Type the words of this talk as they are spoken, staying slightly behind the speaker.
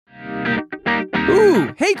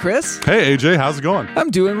Ooh, hey Chris. Hey AJ, how's it going?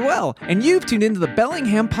 I'm doing well. And you've tuned into the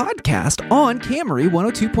Bellingham podcast on Camry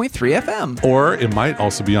 102.3 FM. Or it might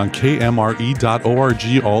also be on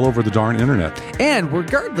kmre.org all over the darn internet. And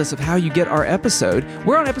regardless of how you get our episode,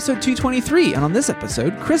 we're on episode 223. And on this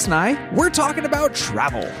episode, Chris and I, we're talking about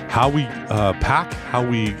travel. How we pack, how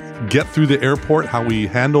we get through the airport, how we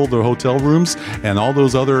handle the hotel rooms, and all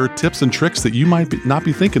those other tips and tricks that you might not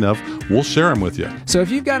be thinking of, we'll share them with you. So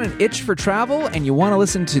if you've got an itch for travel and you want to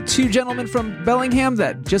listen to two gentlemen from Bellingham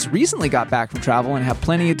that just recently got back from travel and have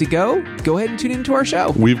plenty to go ahead and tune into our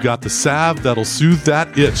show. We've got the salve that'll soothe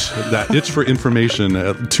that itch for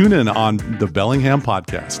information. Tune in on the Bellingham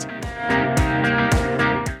podcast.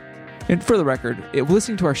 And for the record,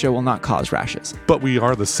 listening to our show will not cause rashes. But we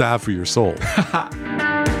are the salve for your soul.